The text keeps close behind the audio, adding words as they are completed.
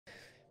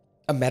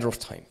a matter of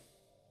time.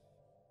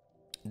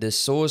 The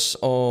source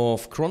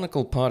of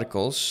chroniton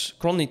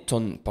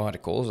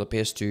particles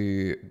appears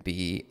to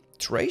be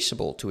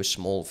traceable to a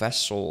small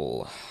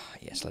vessel.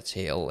 Yes, let's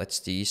hail. It's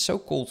the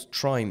so-called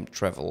time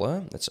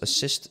traveler. Let's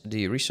assist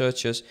the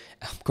researchers.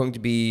 I'm going to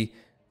be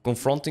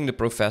confronting the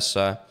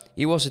professor.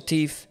 He was a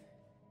thief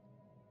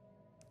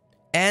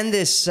and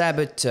a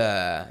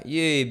saboteur.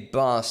 You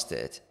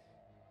bastard.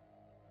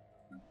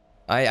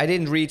 I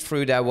didn't read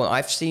through that one.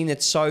 I've seen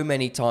it so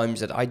many times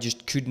that I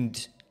just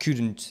couldn't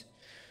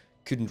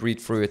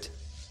read through it.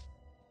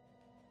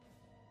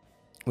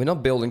 We're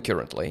not building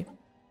currently.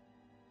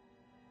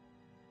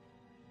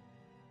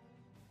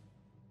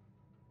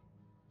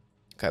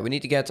 Okay, we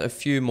need to get a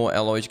few more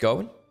alloys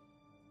going.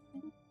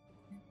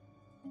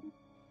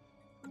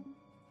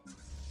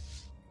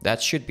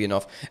 That should be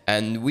enough.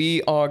 And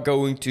we are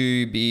going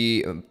to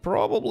be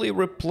probably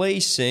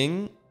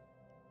replacing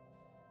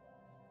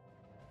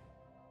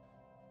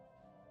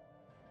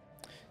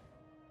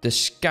the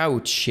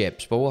scout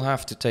ships, but we'll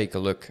have to take a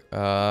look.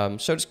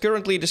 So it's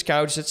currently the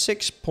scout is at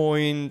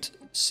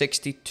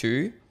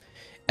 6.62,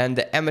 and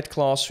the Emmet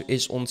class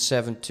is on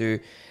 7.2.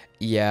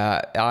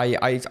 Yeah,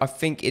 I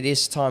think it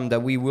is time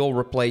that we will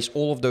replace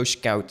all of those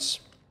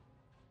scouts.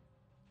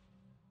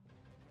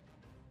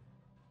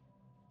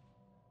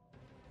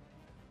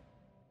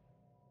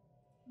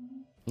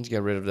 Let's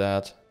get rid of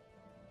that.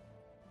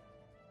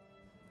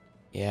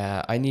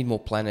 Yeah, I need more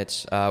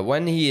planets.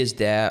 When he is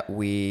there,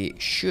 we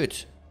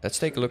should. Let's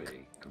take a look.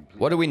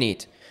 What do we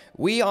need?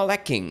 We are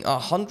lacking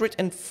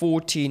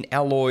 114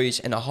 alloys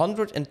and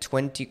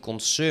 120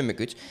 consumer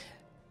goods.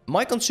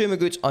 My consumer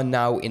goods are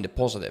now in the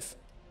positive.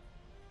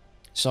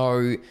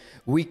 So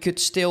we could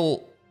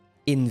still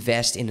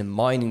invest in a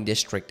mining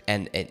district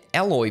and an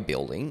alloy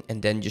building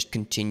and then just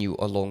continue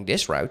along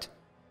this route.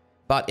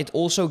 But it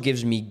also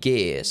gives me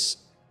gears.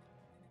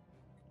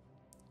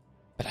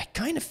 But I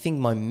kind of think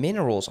my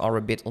minerals are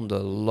a bit on the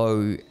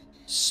low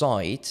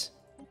side.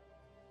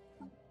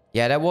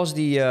 Yeah, that was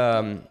the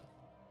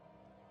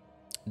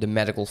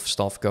medical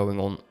stuff going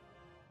on.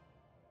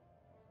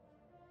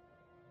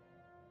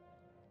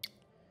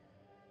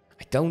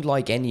 I don't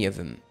like any of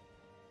them.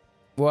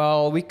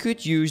 Well, we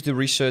could use the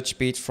research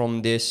speed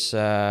from this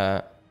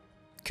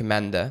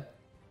commander.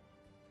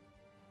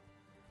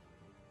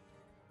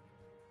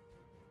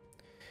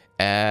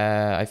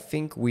 I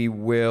think we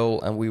will,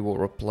 and we will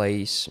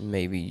replace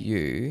maybe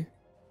you.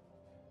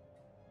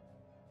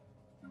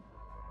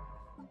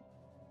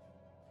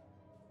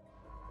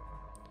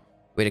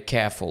 With a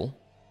careful.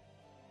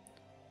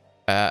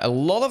 A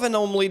lot of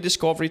anomaly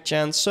discovery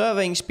chance.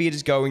 Surveying speed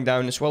is going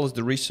down as well as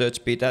the research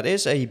speed. That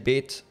is a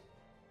bit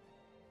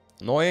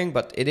annoying,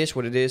 but it is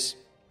what it is.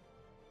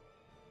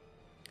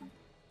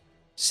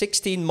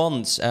 16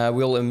 months.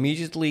 We'll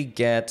immediately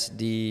get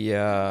the...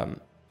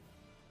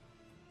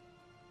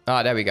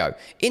 there we go.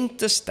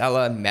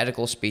 Interstellar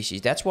medical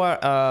species. That's where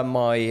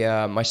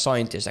my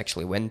scientist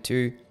actually went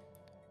to.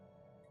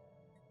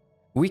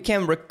 We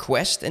can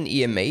request an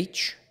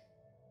EMH.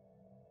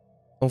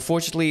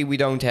 Unfortunately, we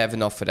don't have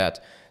enough for that.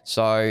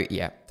 So,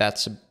 yeah,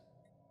 that's a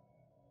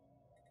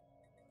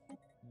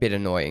bit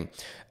annoying.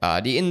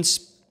 The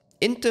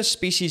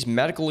Interspecies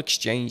Medical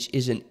Exchange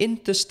is an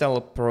interstellar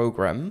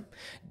program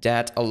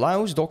that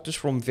allows doctors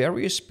from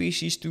various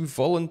species to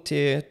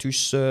volunteer to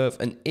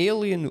serve on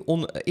alien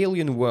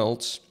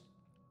worlds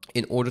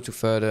in order to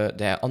further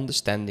their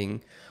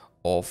understanding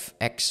of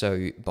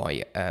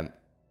xenobiology,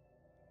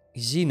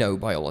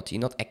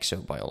 not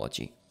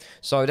exobiology.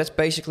 So that's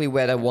basically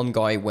where that one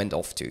guy went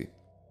off to.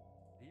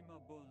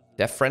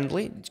 They're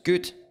friendly, it's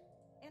good.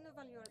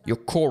 Your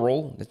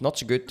coral, that's not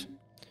so good.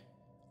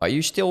 Are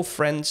you still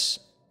friends?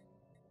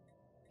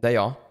 They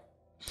are.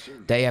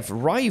 They have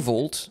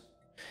rivaled.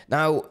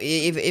 Now,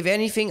 if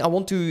anything, I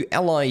want to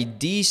ally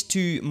these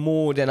two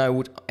more than I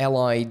would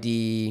ally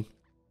the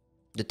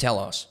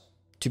Tellars,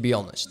 to be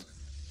honest.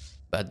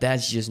 But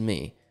that's just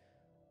me.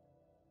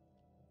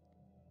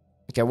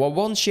 Okay, well,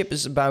 one ship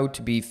is about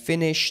to be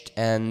finished,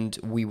 and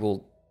we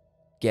will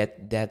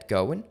get that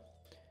going.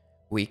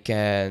 We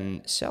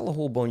can sell a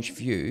whole bunch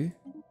of you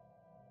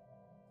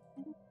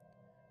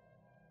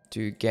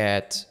to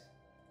get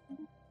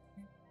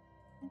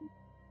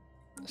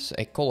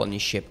a colony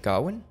ship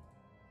going.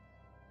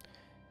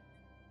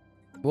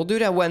 We'll do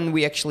that when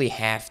we actually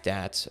have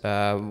that.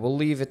 We'll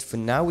leave it for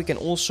now. We can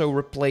also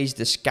replace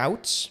the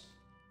scouts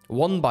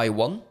one by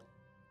one.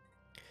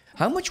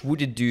 How much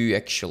would it do,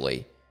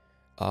 actually?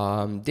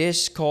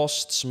 This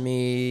costs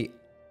me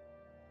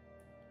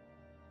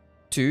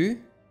 2,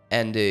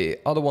 and the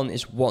other one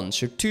is 1.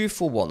 So 2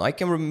 for 1. I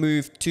can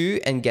remove 2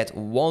 and get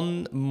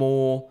 1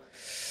 more.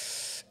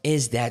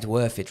 Is that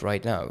worth it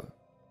right now?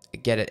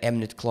 Get an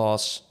Emnet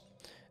class.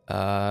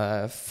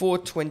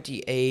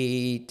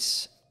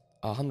 428,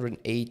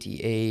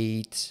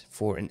 188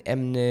 for an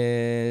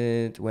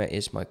Emnet. Where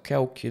is my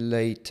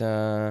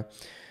calculator?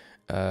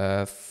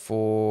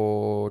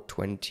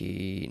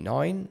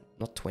 429,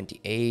 not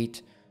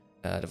 28.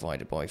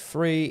 Divided by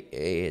 3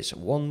 is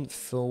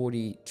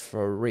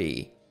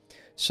 143.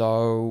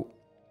 So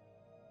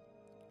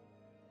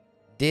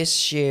This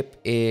ship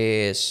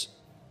is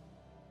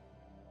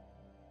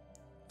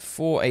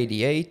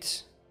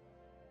 488.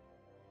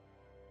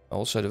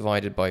 Also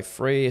divided by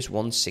 3 is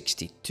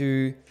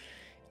 162.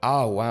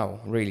 Oh, wow.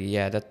 Really,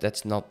 yeah,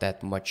 that's not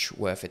that much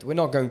worth it. We're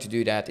not going to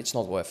do that. It's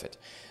not worth it.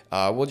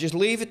 We'll just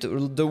leave it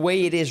the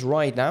way it is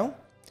right now.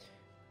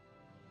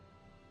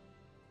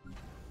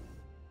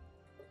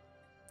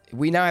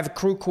 We now have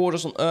crew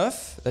quarters on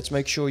Earth. Let's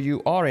make sure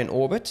you are in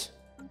orbit.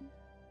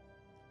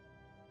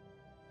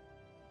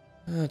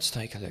 Let's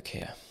take a look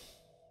here.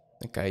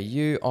 Okay,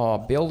 you are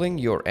building.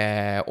 You're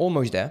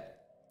almost there.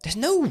 There's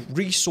no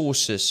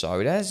resources,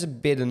 so that's a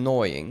bit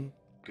annoying.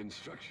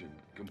 Construction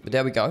complete. But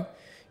there we go.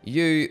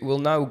 You will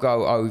now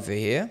go over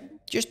here.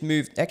 Just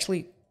move.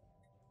 Actually,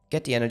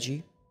 get the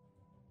energy.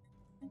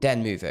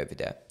 Then move over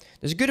there.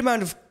 There's a good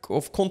amount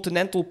of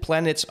continental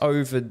planets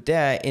over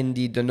there in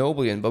the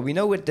Denobulan, but we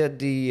know that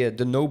the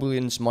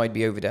Denobulans might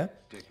be over there.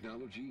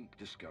 Technology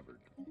discovered.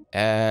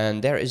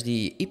 And there is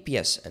the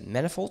EPS and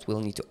manifold.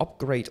 We'll need to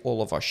upgrade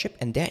all of our ship.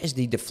 And there is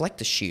the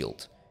deflector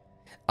shield.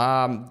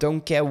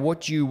 Don't care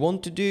what you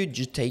want to do,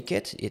 just take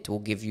it. It will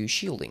give you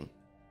shielding.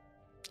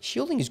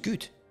 Shielding is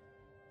good.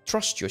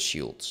 Trust your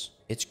shields.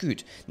 It's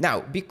good.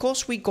 Now,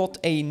 because we got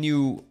a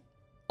new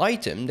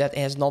item that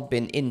has not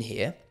been in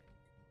here,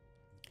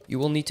 you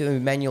will need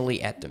to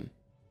manually add them.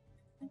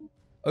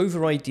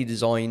 Override the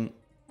design.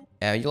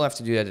 You'll have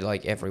to do that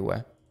like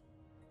everywhere.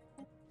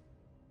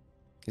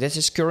 This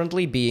is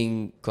currently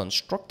being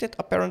constructed,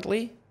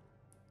 apparently.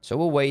 So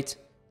we'll wait.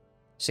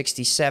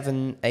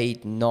 67,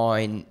 8,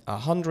 9,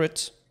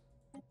 100.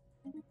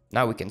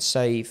 Now we can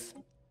save.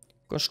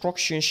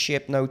 Construction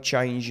ship, no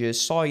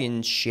changes.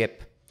 Science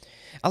ship.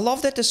 I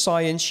love that the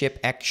science ship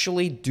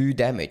actually do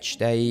damage.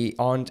 They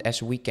aren't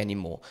as weak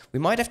anymore. We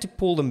might have to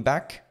pull them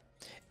back.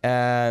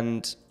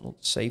 And I'll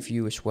save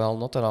you as well.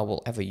 Not that I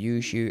will ever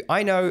use you.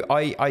 I know,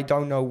 I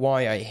don't know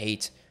why I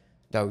hate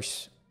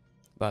those.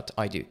 But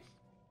I do.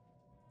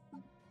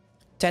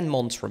 10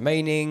 months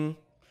remaining.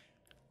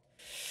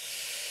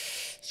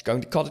 It's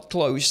going to cut it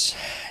close.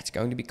 It's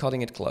going to be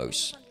cutting it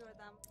close.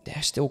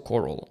 They're still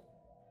coral.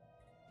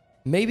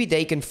 Maybe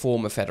they can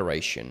form a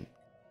federation.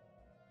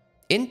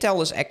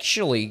 Intel is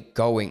actually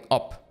going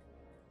up.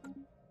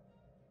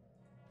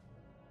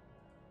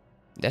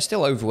 They're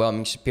still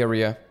overwhelming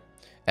superior.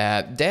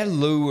 They're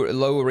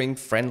lowering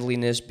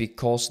friendliness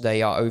because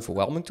they are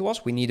overwhelming to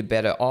us. We need a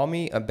better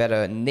army, a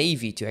better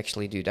navy to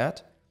actually do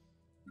that.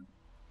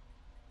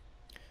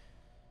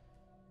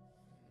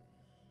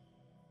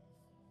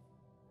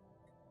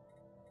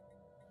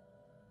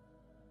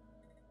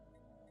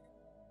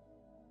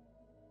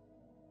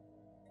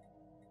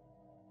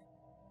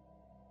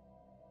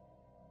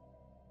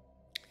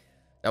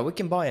 Now we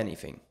can buy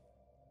anything.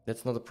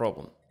 That's not a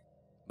problem.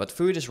 But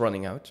food is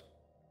running out.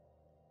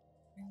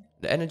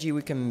 The energy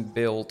we can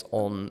build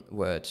on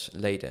words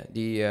later.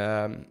 The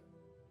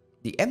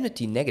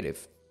enmity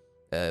negative.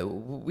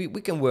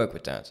 We can work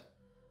with that.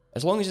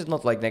 As long as it's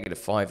not like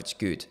 -5, it's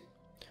good.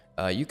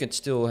 You can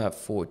still have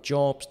 4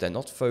 jobs. They're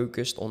not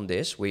focused on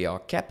this. We are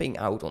capping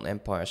out on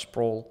Empire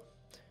Sprawl.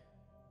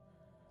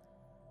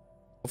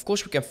 Of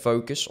course we can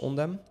focus on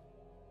them.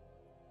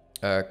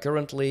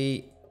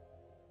 Currently,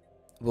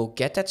 we'll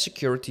get that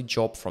security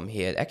job from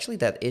here. Actually,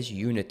 that is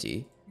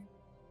Unity.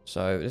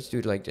 So let's do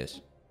it like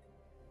this.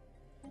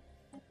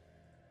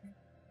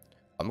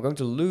 I'm going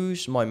to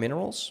lose my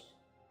minerals.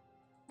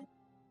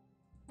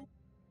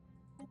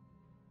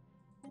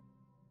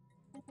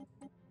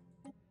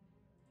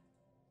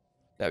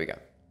 There we go.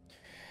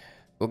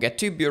 We'll get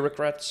 2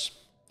 bureaucrats.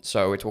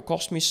 So it will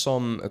cost me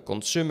some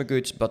consumer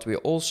goods, but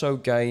we're also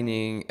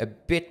gaining a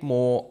bit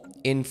more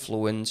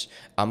influence.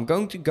 I'm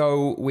going to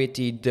go with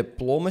the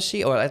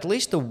diplomacy, or at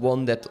least the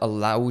one that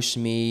allows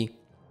me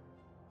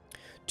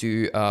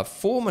to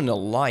form an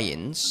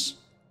alliance.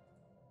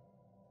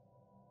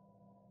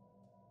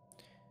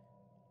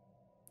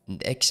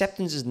 The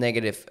acceptance is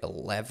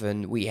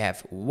 -11. We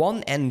have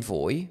 1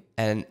 envoy,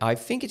 and I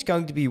think it's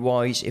going to be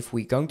wise if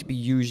we're going to be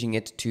using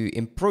it to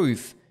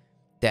improve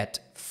that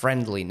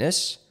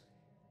friendliness.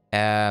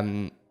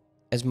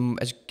 As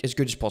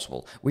good as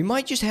possible. We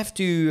might just have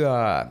to,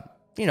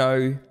 you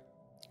know,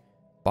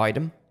 buy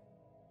them.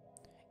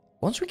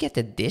 Once we get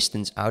the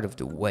distance out of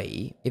the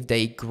way, if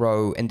they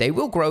grow, and they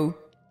will grow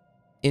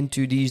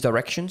into these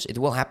directions, it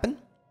will happen,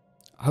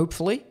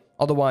 hopefully.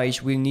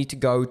 Otherwise, we need to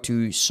go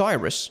to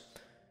Cyrus,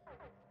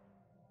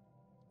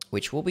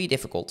 which will be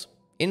difficult.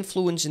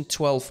 Influence in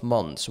 12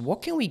 months.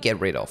 What can we get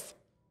rid of?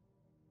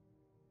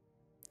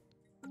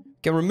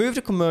 Can remove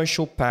the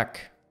commercial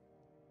pack.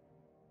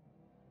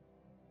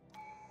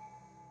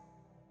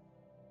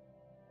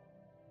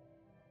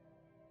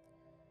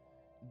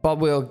 But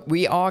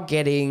we are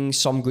getting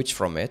some goods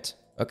from it.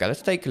 Okay,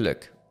 let's take a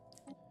look.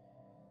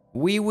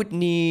 We would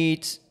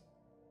need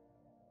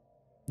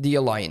the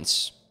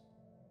alliance.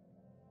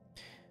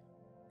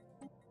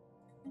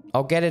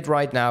 I'll get it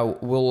right now.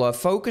 We'll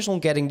focus on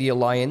getting the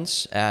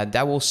alliance.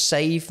 That will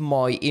save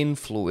my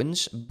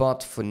influence.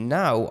 But for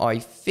now, I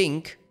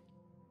think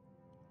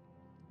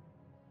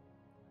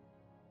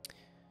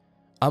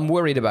I'm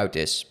worried about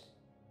this.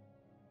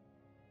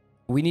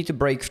 We need to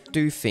break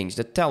 2 things.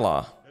 The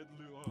Tella,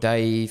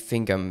 they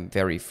think I'm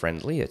very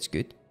friendly. That's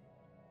good.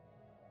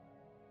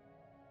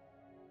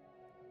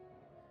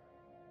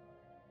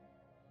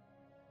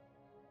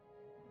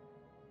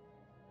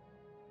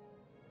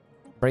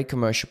 Break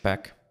commercial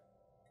pack.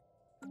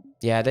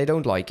 Yeah, they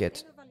don't like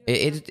it.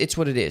 It's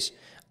what it is.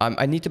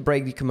 I need to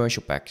break the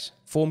commercial packs.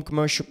 Form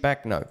commercial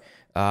pack? No.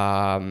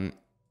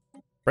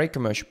 Break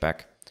commercial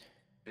pack.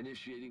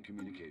 Initiating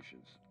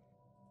communications.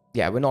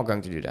 Yeah, we're not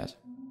going to do that.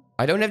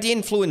 I don't have the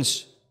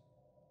influence.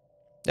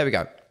 There we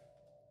go.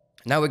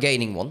 Now we're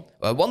gaining 1.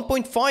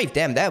 1.5,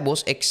 damn, that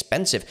was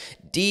expensive.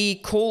 The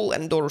Call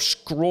Endor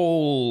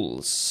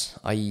Scrolls.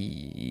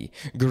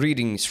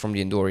 Greetings from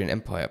the Endorian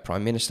Empire,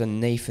 Prime Minister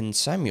Nathan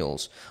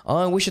Samuels.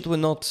 I wish it were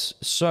not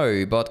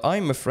so, but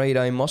I'm afraid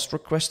I must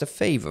request a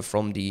favor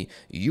from the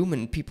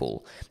human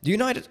people. The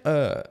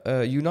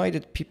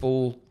United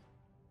people...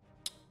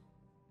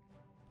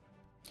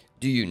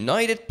 The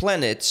United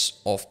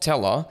Planets of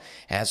Tella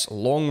has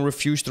long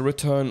refused the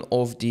return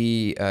of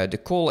the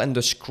Call and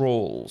the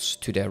Scrolls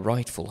to their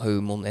rightful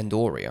home on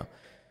Endoria.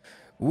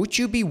 Would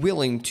you be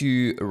willing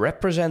to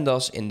represent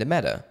us in the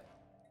matter?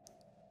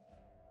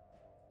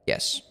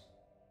 Yes.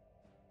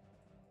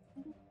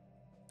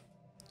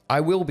 I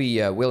will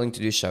be willing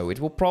to do so. It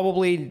will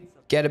probably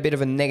get a bit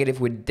of a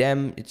negative with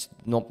them. It's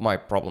not my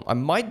problem. I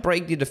might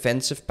break the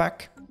defensive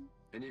pack.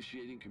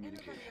 Initiating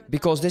communication.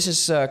 Because this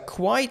is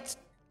quite...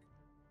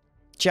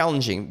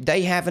 challenging.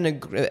 They have an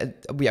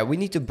yeah, we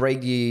need to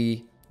break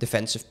the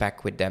defensive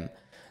pack with them.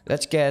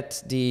 Let's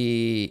get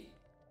the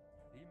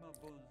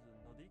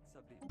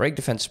break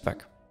defensive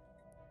pack.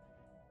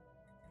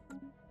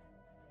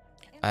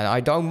 And I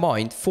don't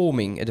mind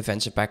forming a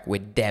defensive pack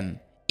with them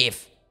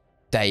if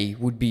they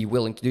would be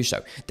willing to do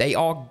so. They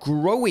are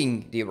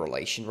growing the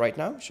relation right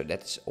now, so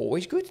that's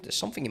always good. There's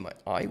something in my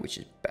eye which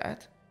is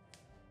bad.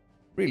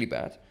 Really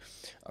bad.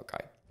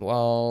 Okay.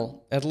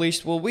 Well, at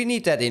least, well, we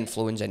need that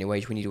influence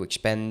anyways. We need to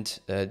expand.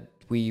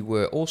 We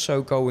were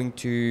also going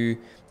to...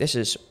 This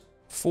is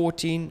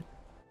 14.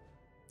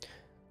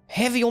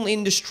 Heavy on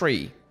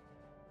industry.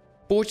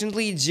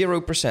 Fortunately,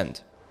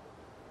 0%.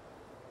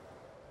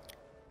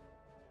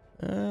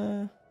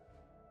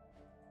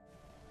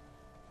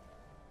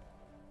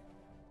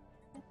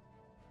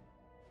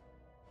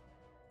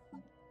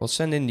 We'll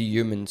send in the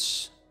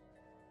humans.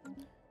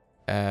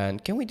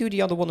 And can we do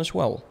the other one as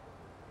well?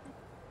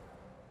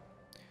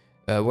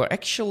 We're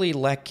actually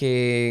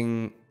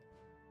lacking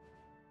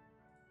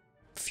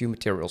a few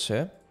materials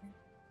here.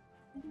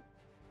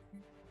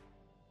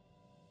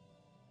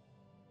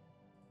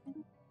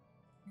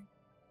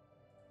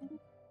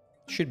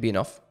 Should be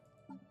enough.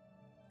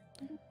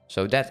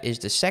 So that is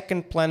the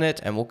second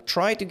planet, and we'll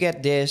try to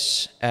get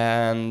this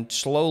and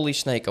slowly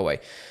snake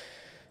away.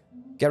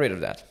 Get rid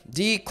of that.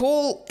 The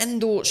Call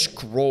Endor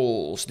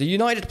Scrolls. The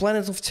United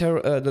Planets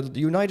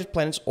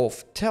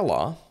of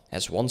Tella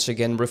has once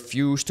again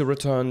refused to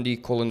return the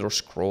Call Endor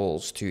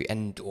Scrolls to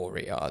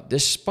Endoria.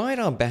 Despite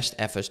our best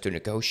efforts to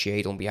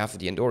negotiate on behalf of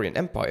the Endorian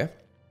Empire,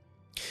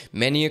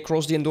 many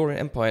across the Endorian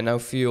Empire now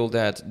feel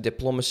that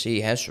diplomacy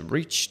has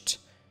reached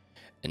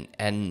an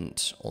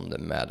end on the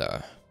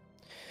matter.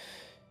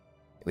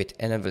 With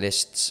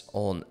analysts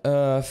on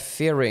Earth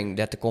fearing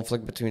that the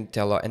conflict between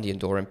Tella and the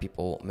Endorian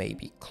people may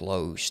be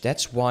close.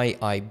 That's why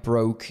I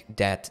broke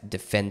that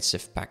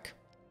defensive pact.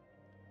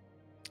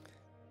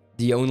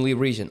 The only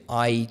reason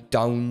I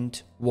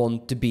don't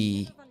want to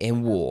be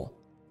in war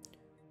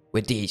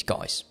with these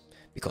guys.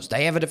 Because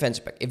they have a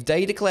defensive pact. If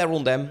they declare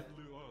on them,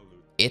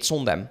 it's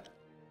on them.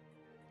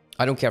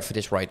 I don't care for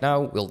this right now.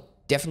 We'll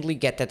definitely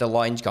get that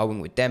alliance going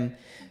with them.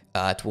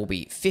 It will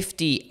be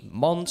 50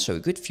 months, so a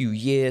good few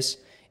years.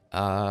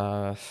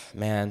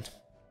 Man,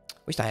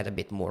 wish I had a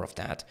bit more of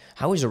that.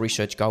 How is the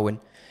research going?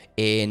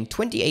 In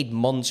 28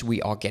 months,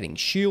 we are getting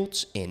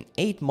shields. In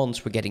 8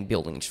 months, we're getting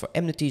buildings for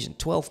enmities. In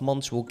 12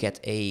 months, we'll get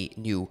a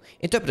new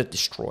interpreted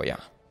destroyer.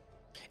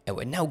 And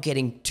we're now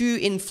getting 2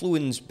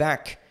 influence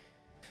back.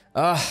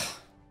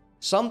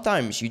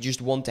 Sometimes you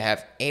just want to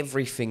have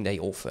everything they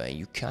offer, and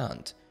you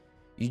can't.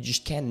 You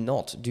just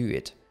cannot do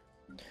it.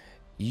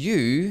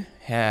 You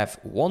have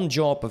 1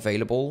 job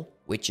available,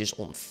 which is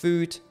on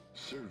food.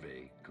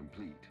 Survey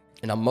complete.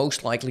 And I'm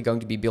most likely going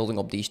to be building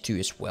up these 2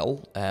 as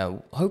well.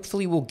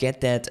 Hopefully we'll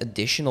get that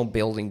additional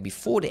building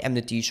before the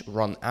enmities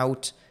run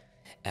out.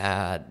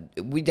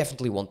 We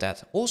definitely want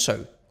that.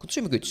 Also,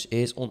 consumer goods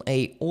is on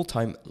a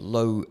all-time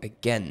low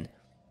again.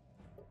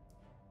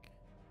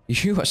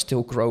 You are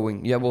still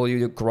growing. Yeah, well,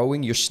 you're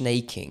growing, you're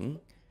snaking.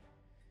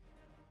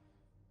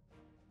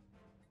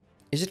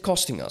 Is it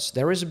costing us?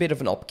 There is a bit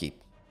of an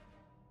upkeep.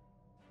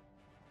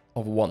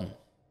 Of 1.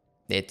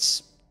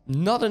 It's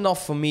not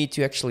enough for me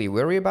to actually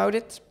worry about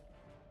it.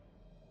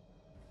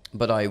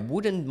 But I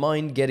wouldn't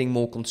mind getting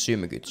more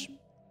consumer goods.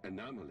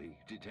 Anomaly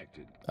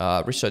detected.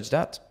 Research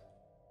that.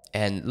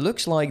 And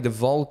looks like the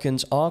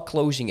Vulcans are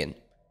closing in.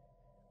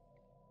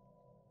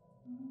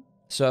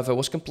 Server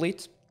was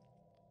complete.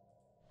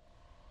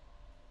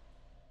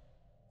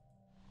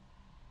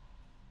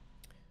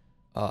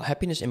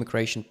 Happiness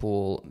immigration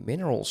pool.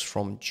 Minerals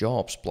from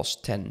jobs plus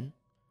 10.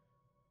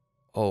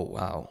 Oh,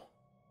 wow.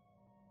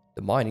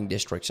 The mining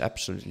districts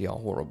absolutely are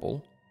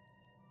horrible.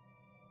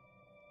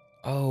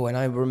 Oh, and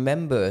I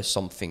remember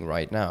something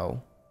right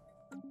now.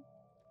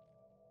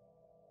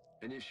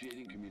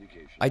 Initiating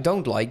communication. I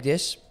don't like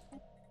this.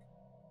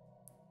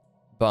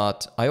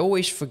 But I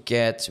always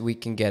forget we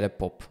can get a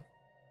pop.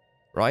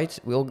 Right?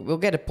 We'll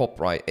get a pop,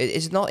 right?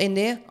 Is it not in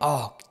there?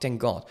 Oh, thank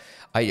God.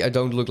 I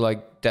don't look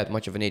like that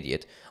much of an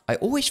idiot. I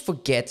always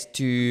forget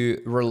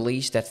to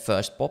release that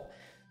first pop.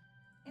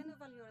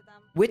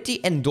 With the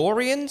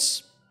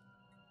Andorians?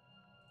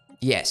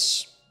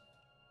 Yes.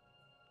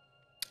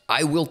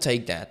 I will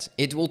take that.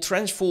 It will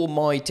transform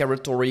my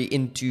territory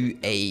into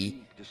a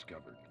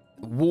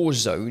war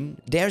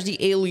zone. There's the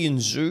alien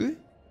zoo.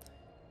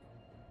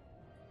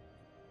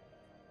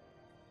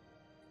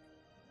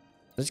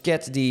 Let's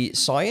get the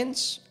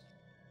science.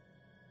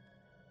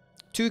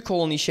 2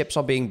 colony ships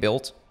are being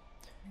built.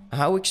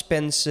 How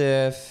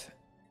expensive?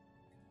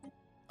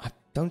 I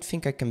don't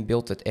think I can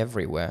build it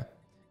everywhere.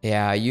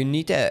 Yeah, you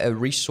need a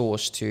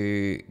resource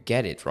to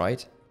get it,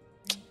 right?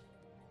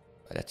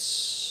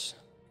 That's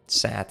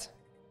sad.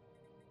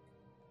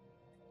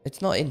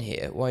 It's not in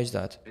here. Why is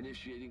that?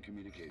 Initiating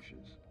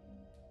communications.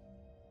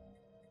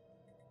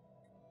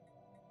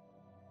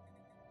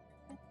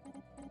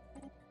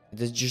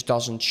 This just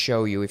doesn't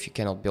show you if you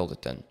cannot build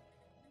it then.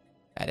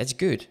 Yeah, that's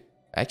good.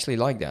 I actually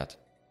like that.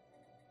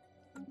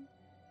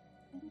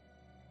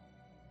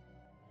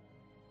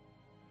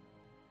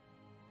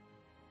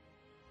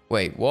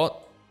 Wait,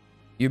 what?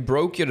 You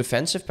broke your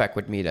defensive pack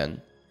with me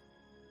then?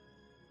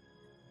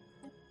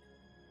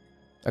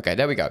 Okay,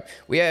 there we go.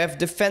 We have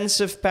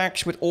defensive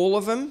packs with all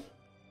of them.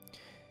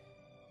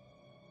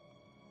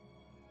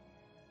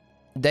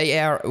 They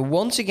are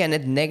once again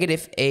at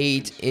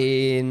 -8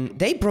 in...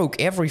 They broke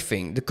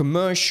everything. The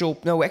commercial...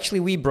 No,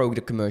 actually we broke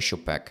the commercial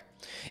pack.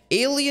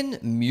 Alien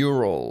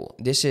Mural.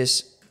 This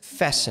is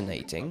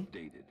fascinating.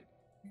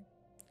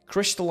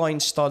 Crystalline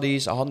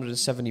Studies,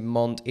 170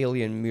 month.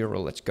 Alien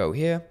Mural. Let's go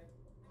here.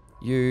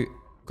 You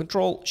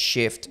Control,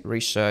 Shift,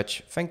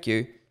 Research. Thank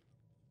you.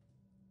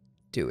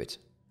 Do it.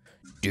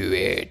 Do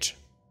it.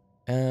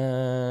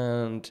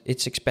 And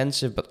it's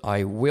expensive, but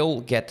I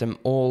will get them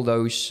all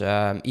those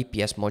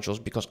EPS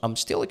modules because I'm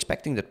still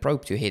expecting that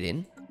probe to hit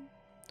in.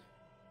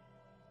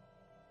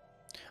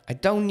 I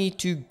don't need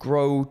to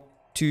grow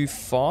too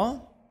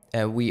far.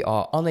 And we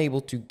are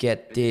unable to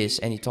get this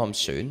anytime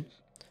soon.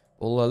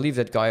 We'll leave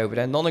that guy over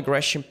there.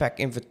 Non-aggression pack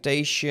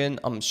invitation.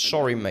 I'm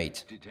sorry,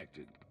 mate.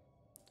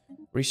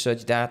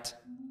 Research that.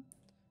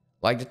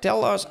 Like the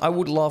Tellers, I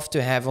would love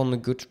to have on the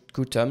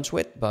good terms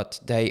with,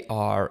 but they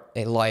are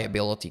a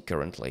liability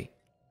currently.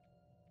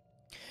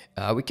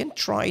 We can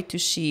try to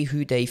see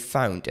who they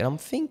found, and I'm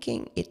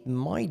thinking it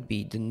might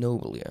be the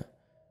Nobilia.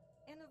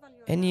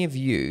 Any of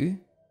you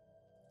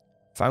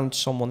found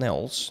someone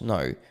else?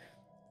 No.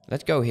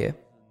 Let's go here.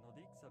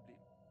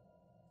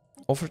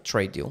 Offer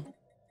trade deal.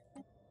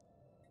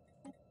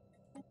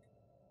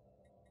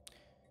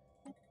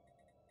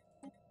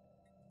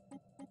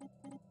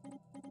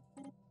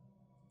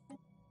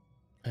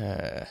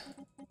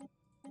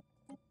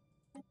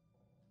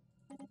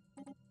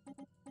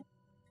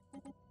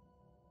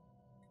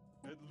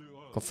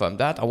 Confirm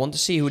that. I want to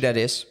see who that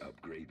is.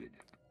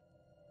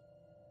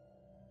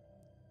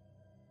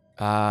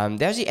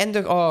 There's the end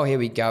of... Oh, here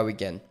we go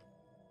again.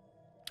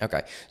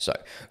 Okay, so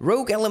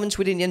rogue elements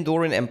within the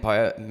Andorian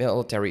Empire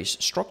military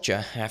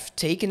structure have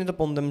taken it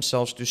upon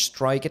themselves to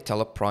strike at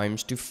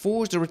Teleprimes to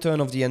force the return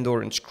of the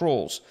Andorian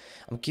Scrolls.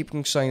 I'm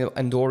keeping saying the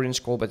Andorian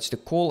Scroll, but it's the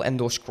Call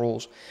Endor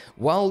Scrolls.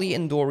 While the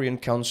Andorian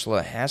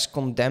Councillor has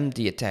condemned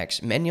the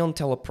attacks, many on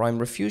Teleprime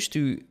refuse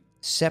to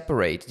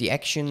separate the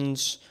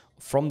actions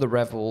from the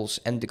rebels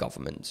and the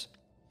government.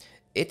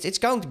 It's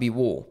going to be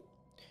war.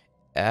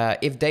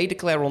 If they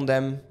declare on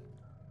them...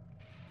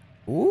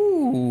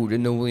 Ooh, the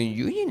Nobian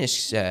Union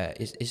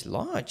is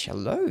large.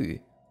 Hello.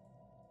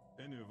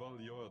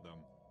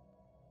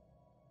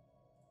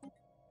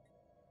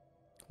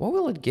 What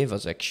will it give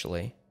us,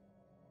 actually?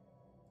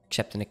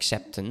 Accept an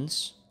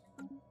acceptance.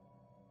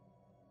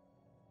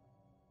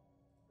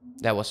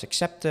 That was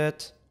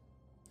accepted.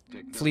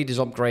 Fleet is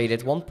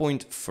upgraded.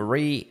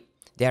 1.3.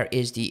 There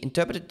is the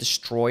Interpreted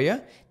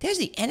Destroyer. There's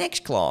the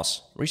NX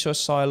class. Resource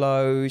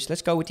silos.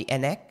 Let's go with the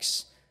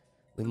NX.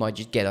 We might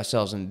just get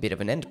ourselves a bit of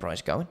an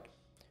enterprise going.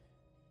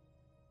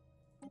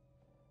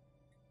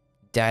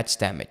 That's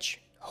damage.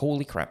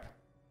 Holy crap.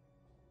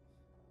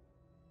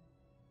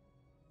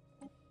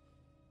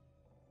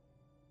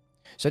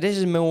 So this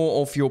is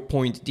more of your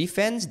point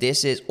defense.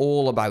 This is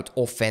all about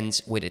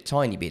offense with a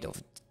tiny bit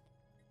of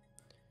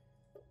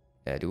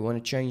it. Do we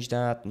want to change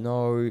that?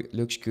 No.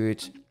 Looks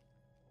good.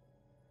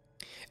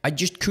 I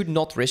just could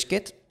not risk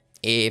it.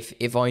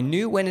 If I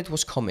knew when it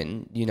was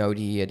coming, you know,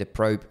 the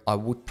probe, I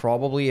would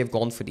probably have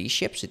gone for these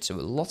ships. It's a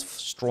lot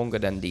stronger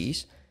than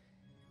these.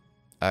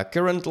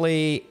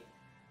 Currently,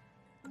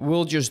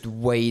 we'll just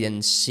wait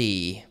and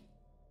see.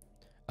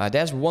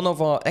 There's one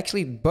of our...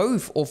 Actually,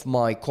 both of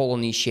my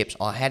colony ships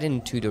are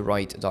heading to the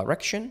right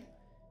direction.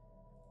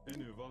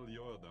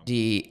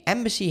 The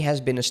embassy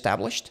has been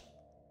established.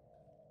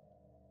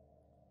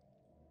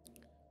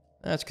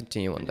 Let's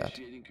continue on that.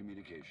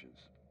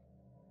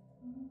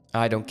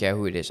 I don't care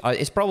who it is.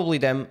 It's probably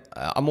them.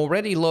 I'm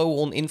already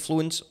low on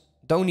influence.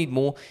 Don't need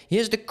more.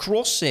 Here's the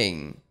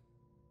crossing.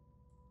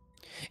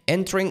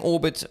 Entering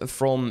orbit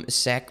from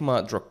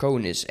Sagma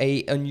Draconis.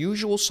 The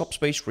unusual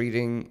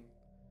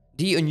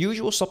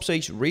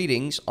subspace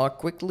readings are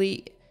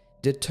quickly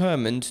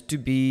determined to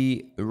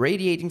be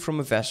radiating from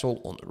a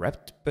vessel on a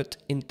rapid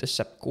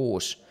intercept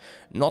course.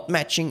 Not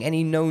matching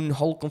any known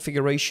hull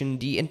configuration,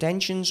 the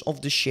intentions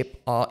of the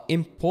ship are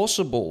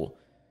impossible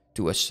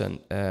to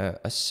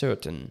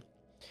ascertain.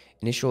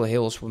 Initial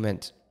hails were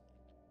meant.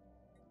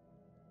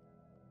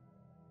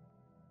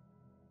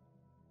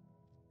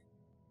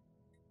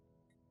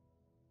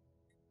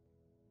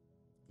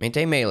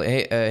 Maintain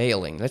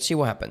hailing. Let's see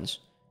what happens.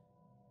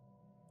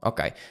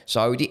 Okay,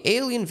 so the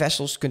alien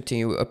vessels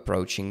continue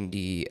approaching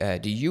the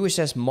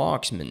USS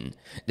Marksman,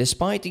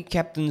 despite the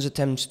captain's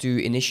attempts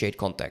to initiate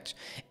contact.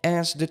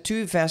 As the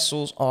two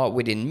vessels are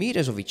within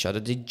meters of each other,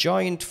 the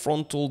giant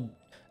frontal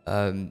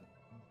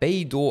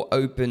bay door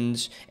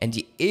opens, and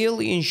the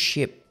alien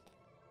ship,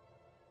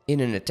 in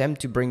an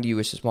attempt to bring the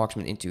USS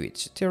Marksman into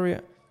its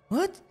interior...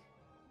 What?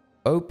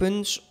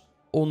 Opens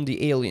on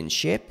the alien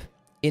ship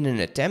in an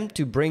attempt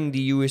to bring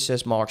the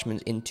USS Marksman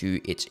into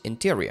its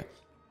interior.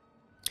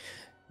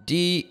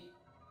 The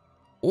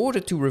order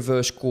to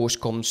reverse course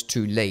comes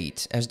too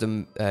late, as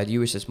the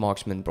USS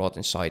Marksman brought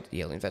inside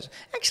the alien vessel.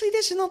 Actually,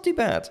 this is not too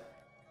bad.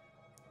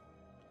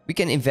 We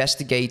can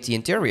investigate the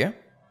interior.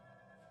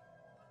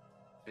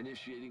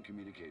 Initiating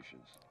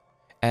communications.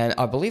 And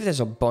I believe there's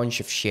a bunch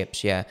of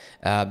ships, yeah.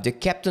 The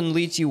captain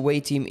leads the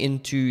away team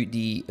into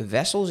the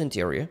vessel's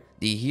interior.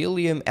 The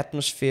helium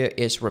atmosphere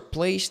is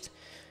replaced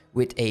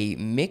with a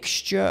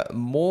mixture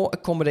more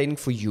accommodating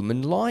for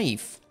human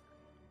life.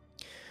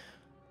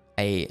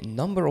 A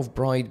number of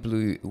bright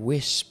blue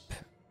wisps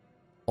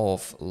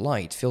of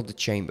light fill the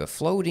chamber,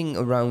 floating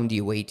around the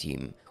away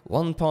team.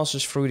 One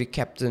passes through the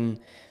captain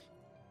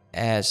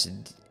as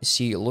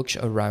she looks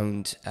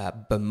around,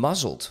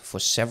 bemuzzled for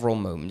several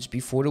moments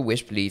before the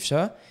wisp leaves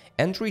her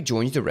and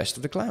rejoins the rest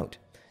of the cloud.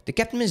 The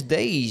captain is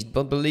dazed,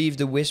 but believes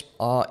the wisps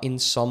are in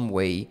some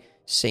way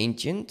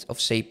sapient,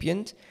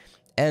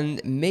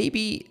 and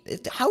maybe...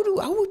 How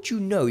would you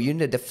know? You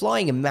know, they're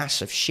flying a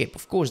massive ship.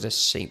 Of course they're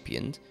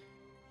sapient.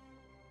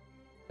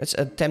 Let's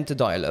attempt a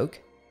dialogue.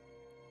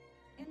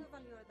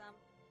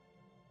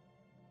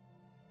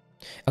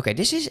 Okay,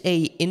 this is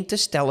a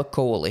interstellar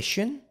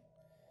coalition,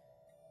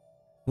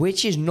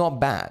 which is not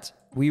bad.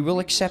 We will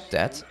accept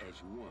that.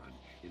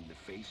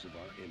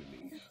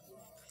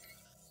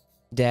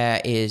 There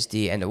is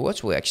the end of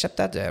words. We'll accept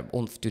that.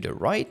 On to the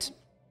right.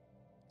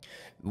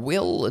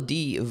 Will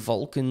the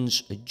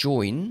Vulcans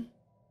join?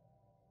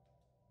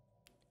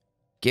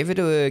 Give it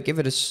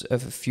a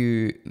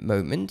few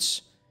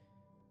moments.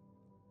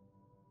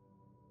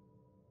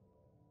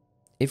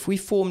 If we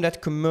form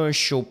that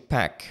commercial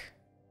pack,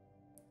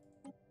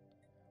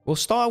 we'll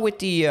start with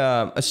the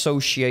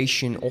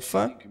association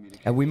offer,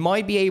 and we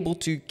might be able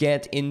to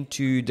get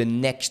into the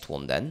next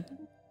one then.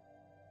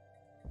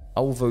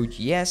 I will vote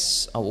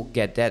yes. I will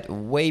get that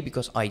away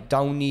because I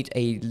don't need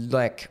a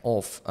lack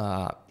of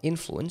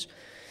influence.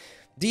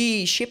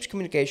 The ship's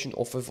communication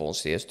offer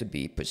volunteers to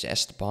be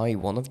possessed by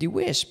one of the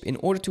Wisp in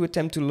order to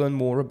attempt to learn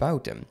more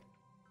about them.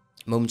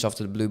 Moments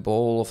after the blue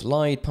ball of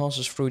light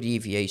passes through the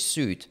EVA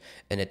suit,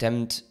 an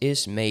attempt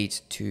is made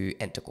to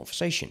enter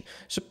conversation.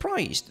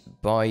 Surprised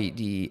by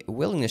the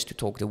willingness to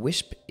talk, the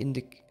Wisp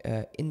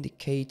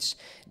indicates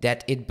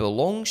that it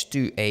belongs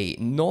to a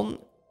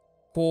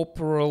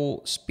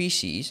non-corporeal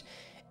species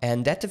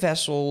and that the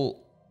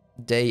vessel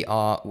they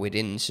are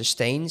within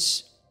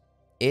sustains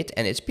it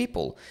and its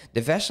people. The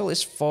vessel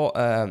is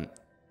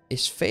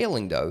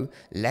failing though,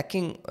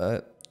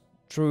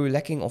 through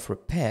lacking of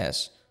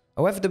repairs.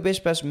 However, the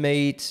Wisp has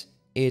made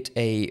it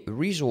a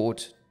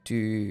resort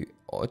to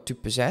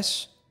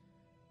possess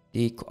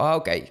the...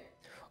 Okay.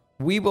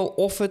 We will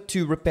offer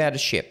to repair the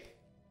ship.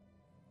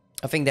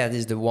 I think that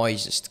is the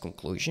wisest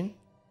conclusion.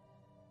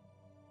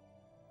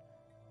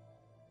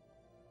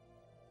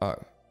 Oh.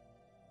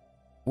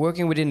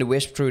 Working within the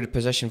Wisp through the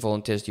possession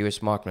volunteers, the US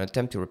Markman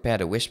attempt to repair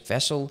the Wisp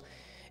vessel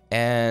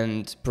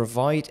and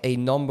provide a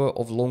number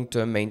of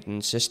long-term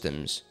maintenance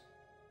systems.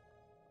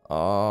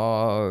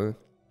 Oh...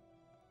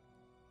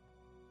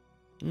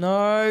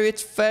 No, it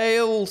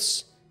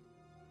fails.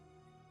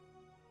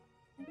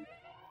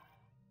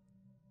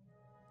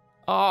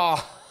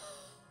 Ah.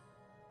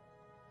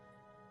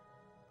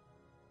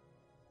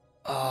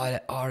 Oh,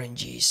 that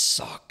RNG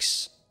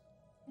sucks.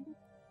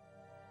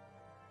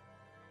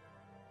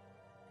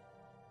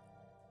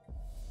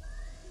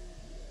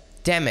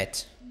 Damn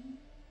it.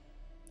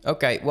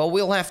 Okay, well,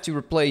 we'll have to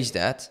replace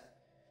that.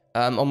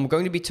 I'm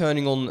going to be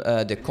turning on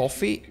the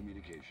coffee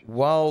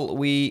while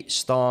we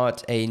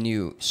start a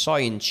new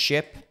science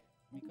ship.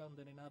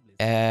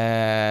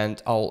 And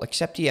I'll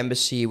accept the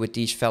embassy with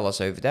these fellas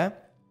over there.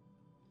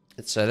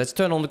 Let's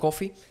turn on the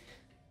coffee.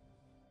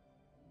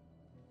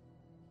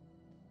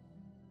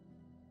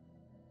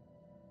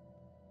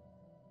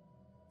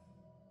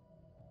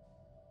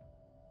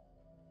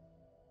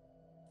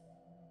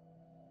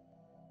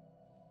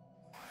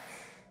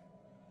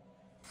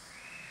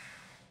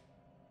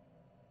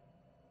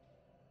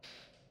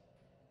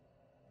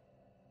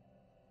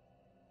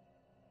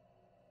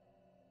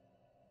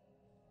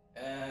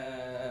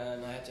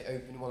 And I had to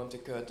open one of the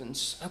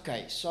curtains.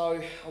 Okay,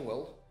 so I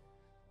will.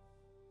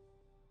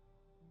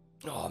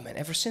 Oh man,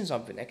 ever since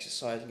I've been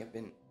exercising, I've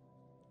been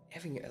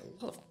having a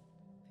lot of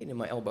pain in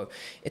my elbow.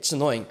 It's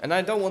annoying, and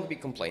I don't want to be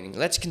complaining.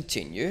 Let's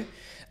continue.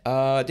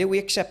 Did we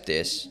accept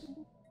this?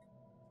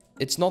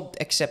 It's not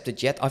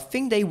accepted yet. I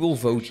think they will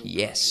vote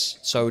yes.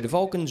 So the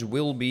Vulcans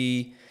will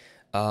be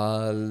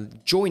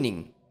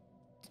joining.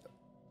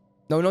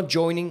 No, not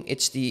joining.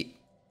 It's the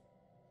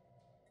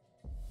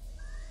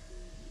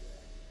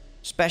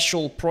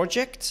special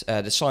project.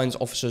 The science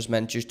officers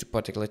managed to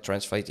particularly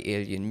translate the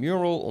alien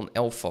mural on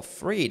Alpha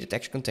 3, the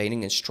text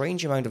containing a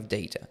strange amount of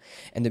data.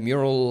 And the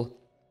mural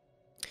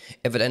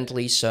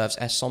evidently serves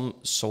as some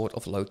sort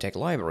of low-tech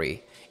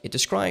library. It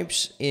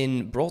describes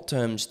in broad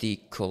terms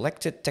the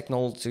collected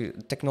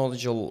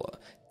technological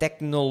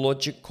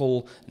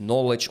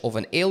knowledge of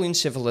an alien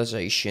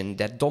civilization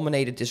that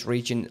dominated this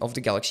region of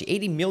the galaxy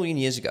 80 million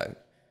years ago.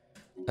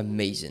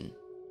 Amazing.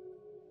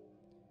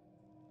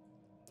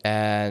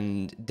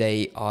 And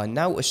they are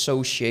now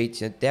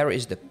associated. There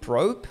is the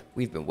probe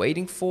we've been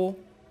waiting for.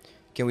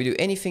 Can we do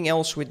anything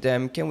else with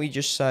them? Can we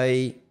just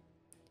say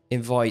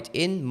invite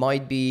in?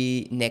 Might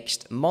be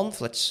next month.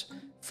 Let's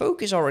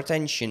focus our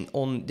attention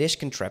on this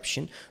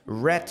contraption.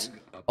 Red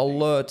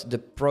alert, the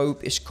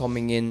probe is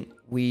coming in.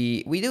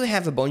 We do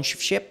have a bunch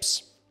of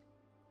ships.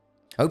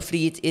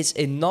 Hopefully it is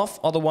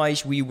enough,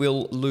 otherwise we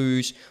will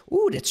lose.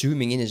 Ooh, that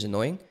zooming in is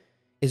annoying.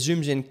 It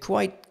zooms in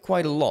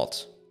quite a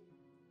lot.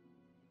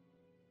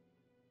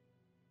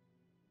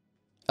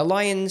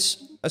 Alliance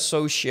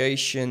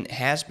Association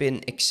has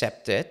been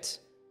accepted.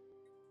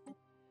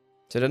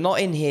 So they're not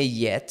in here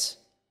yet.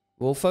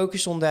 We'll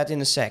focus on that in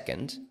a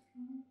second.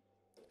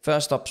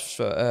 First up,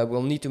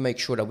 we'll need to make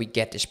sure that we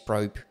get this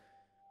probe.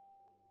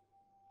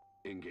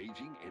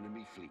 Engaging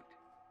enemy fleet.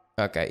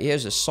 Okay,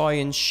 here's a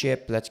science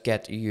ship. Let's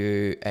get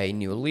you a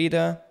new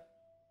leader.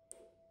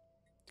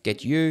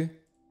 Get you.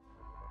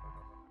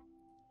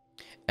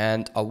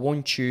 And I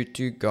want you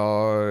to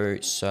go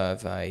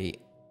survey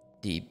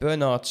the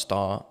Bernard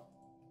Star,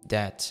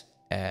 that,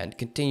 and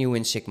continue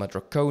in Sigma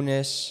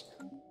Draconis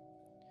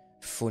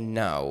for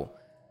now.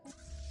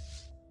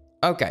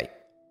 Okay.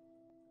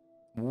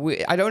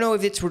 I don't know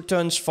if it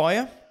returns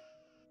fire,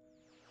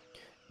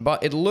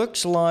 but it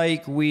looks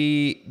like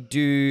we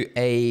do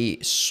a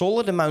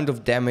solid amount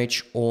of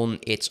damage on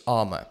its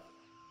armor.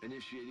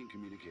 Initiating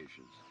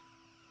communications.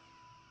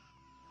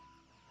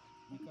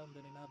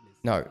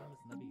 No.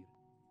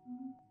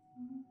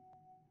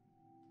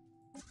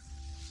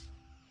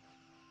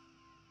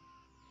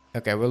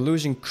 Okay, we're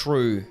losing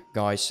crew,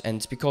 guys, and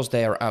it's because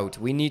they are out.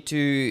 We need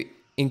to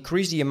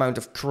increase the amount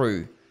of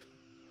crew.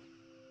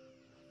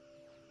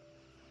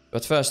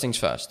 But first things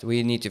first,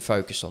 we need to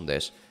focus on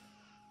this.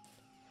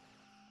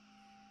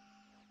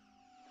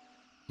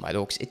 My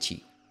dog's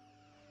itchy.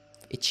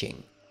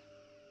 Itching.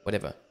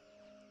 Whatever.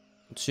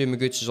 Consumer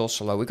goods is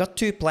also low. We got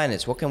 2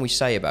 planets, what can we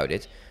say about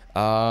it?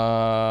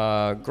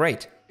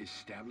 Great.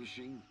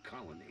 Establishing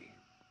colony.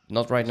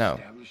 Not right now.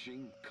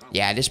 Establishing colony.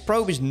 Yeah, this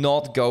probe is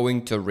not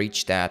going to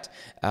reach that.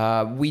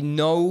 We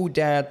know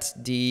that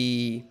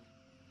the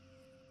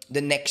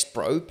next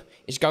probe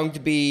is going to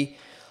be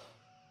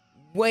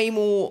way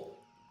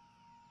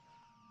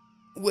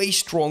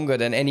stronger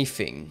than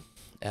anything.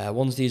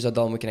 Once these are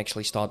done, we can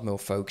actually start more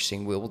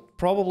focusing. We'll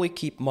probably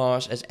keep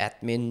Mars as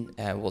admin,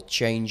 and we'll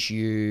change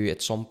you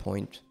at some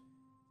point.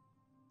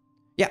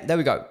 Yeah, there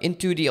we go.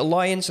 Into the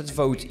Alliance, let's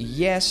vote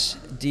yes.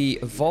 The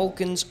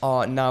Vulcans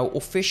are now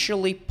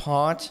officially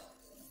part,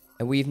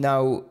 and we've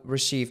now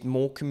received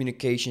more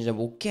communications, and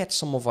we'll get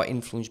some of our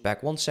influence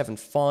back.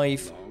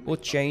 175 will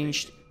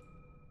change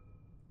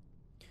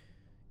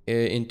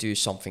into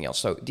something else.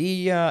 So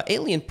the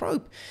alien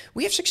probe.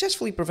 We have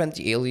successfully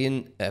prevented the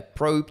alien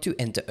probe to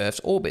enter Earth's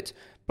orbit.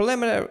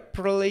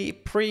 Preliminary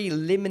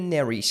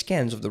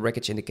scans of the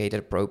wreckage indicate that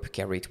the probe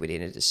carried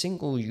within it a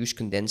single-use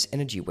condensed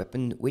energy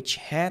weapon, which,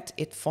 had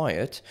it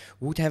fired,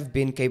 would have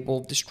been capable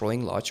of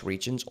destroying large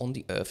regions on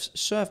the Earth's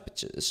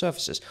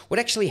surfaces. What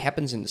actually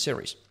happens in the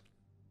series?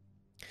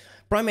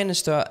 Prime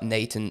Minister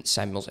Nathan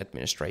Samuel's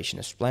administration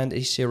has planned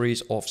a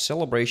series of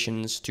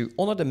celebrations to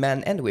honor the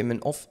men and women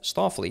of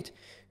Starfleet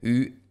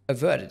who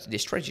averted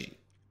this tragedy.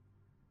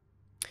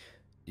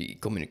 The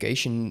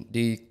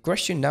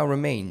question now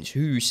remains,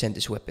 who sent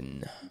this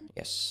weapon?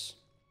 Yes.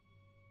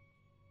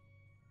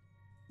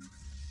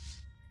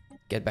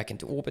 Get back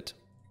into orbit.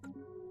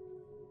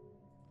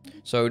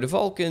 So the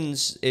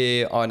Vulcans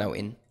are now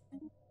in.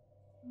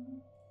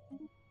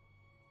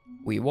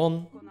 We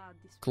won.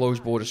 Close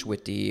borders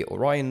with the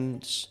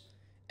Orions.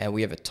 And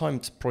we have a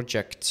timed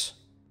project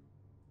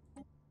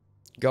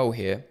go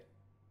here.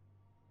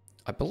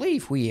 I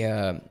believe we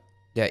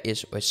there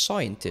is a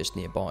scientist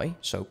nearby.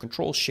 So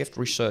Control Shift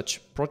Research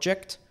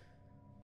Project.